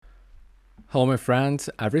Hello, my friend.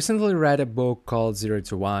 I recently read a book called Zero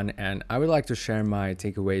to One, and I would like to share my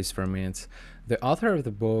takeaways from it. The author of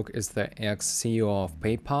the book is the ex CEO of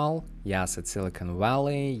PayPal. Yes, it's Silicon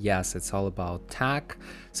Valley. Yes, it's all about tech.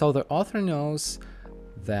 So the author knows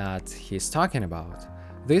that he's talking about.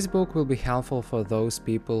 This book will be helpful for those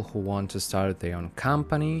people who want to start their own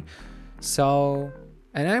company.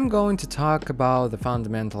 And I'm going to talk about the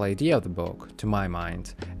fundamental idea of the book, to my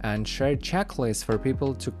mind, and share checklists for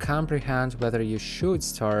people to comprehend whether you should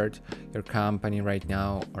start your company right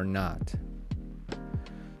now or not.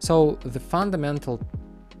 So, the fundamental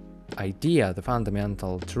idea, the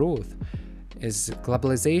fundamental truth, is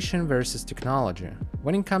globalization versus technology.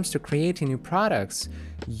 When it comes to creating new products,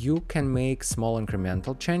 you can make small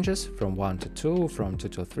incremental changes from 1 to 2, from 2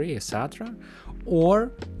 to 3, etc.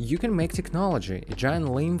 Or you can make technology a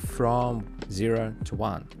giant leap from 0 to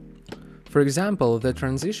 1. For example, the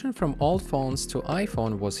transition from old phones to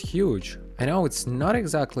iPhone was huge. I know it's not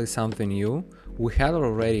exactly something new, we had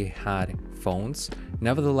already had phones,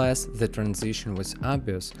 nevertheless the transition was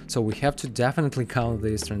obvious, so we have to definitely count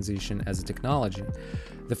this transition as a technology.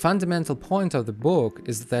 The fundamental point of the book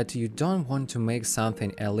is that you don't want to make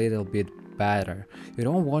something a little bit better. You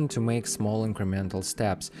don't want to make small incremental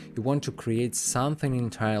steps. You want to create something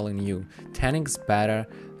entirely new, 10x better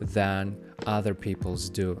than other people's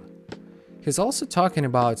do. He's also talking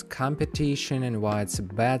about competition and why it's a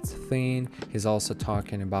bad thing. He's also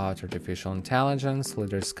talking about artificial intelligence,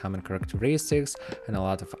 leaders' common characteristics, and a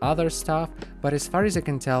lot of other stuff. But as far as I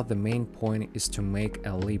can tell, the main point is to make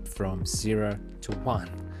a leap from 0 to 1.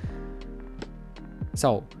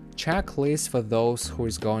 So, checklist for those who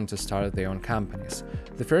is going to start their own companies.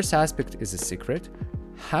 The first aspect is a secret.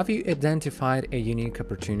 Have you identified a unique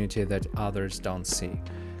opportunity that others don't see?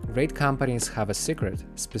 Great companies have a secret,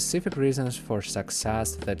 specific reasons for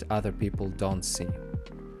success that other people don't see.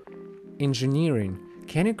 Engineering.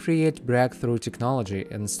 Can you create breakthrough technology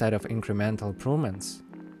instead of incremental improvements?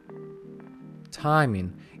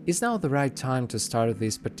 Timing. Is now the right time to start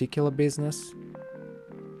this particular business?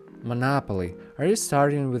 Monopoly. Are you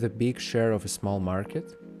starting with a big share of a small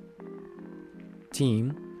market?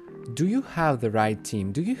 Team. Do you have the right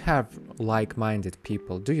team? Do you have like-minded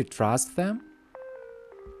people? Do you trust them?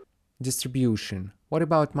 Distribution. What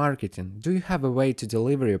about marketing? Do you have a way to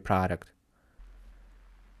deliver your product?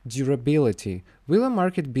 Durability. Will a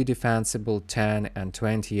market be defensible 10 and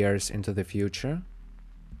 20 years into the future?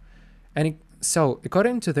 So,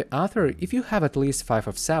 according to the author, if you have at least 5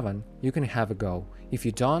 of 7, you can have a go. If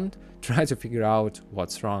you don't, try to figure out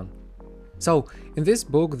what's wrong. So, in this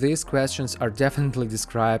book, these questions are definitely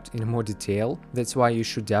described in more detail, that's why you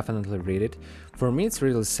should definitely read it. For me, it's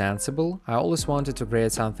really sensible. I always wanted to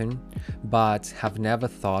create something, but have never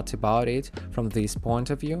thought about it from this point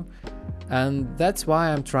of view. And that's why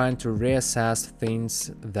I'm trying to reassess things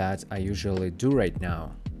that I usually do right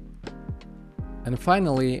now. And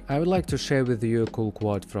finally, I would like to share with you a cool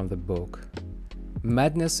quote from the book.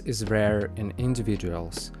 Madness is rare in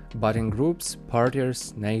individuals, but in groups,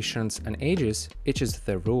 parties, nations, and ages, it is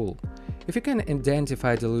the rule. If you can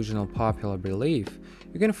identify delusional popular belief,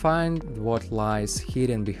 you can find what lies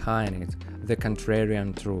hidden behind it, the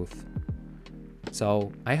contrarian truth.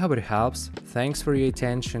 So, I hope it helps, thanks for your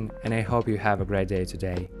attention, and I hope you have a great day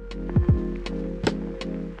today.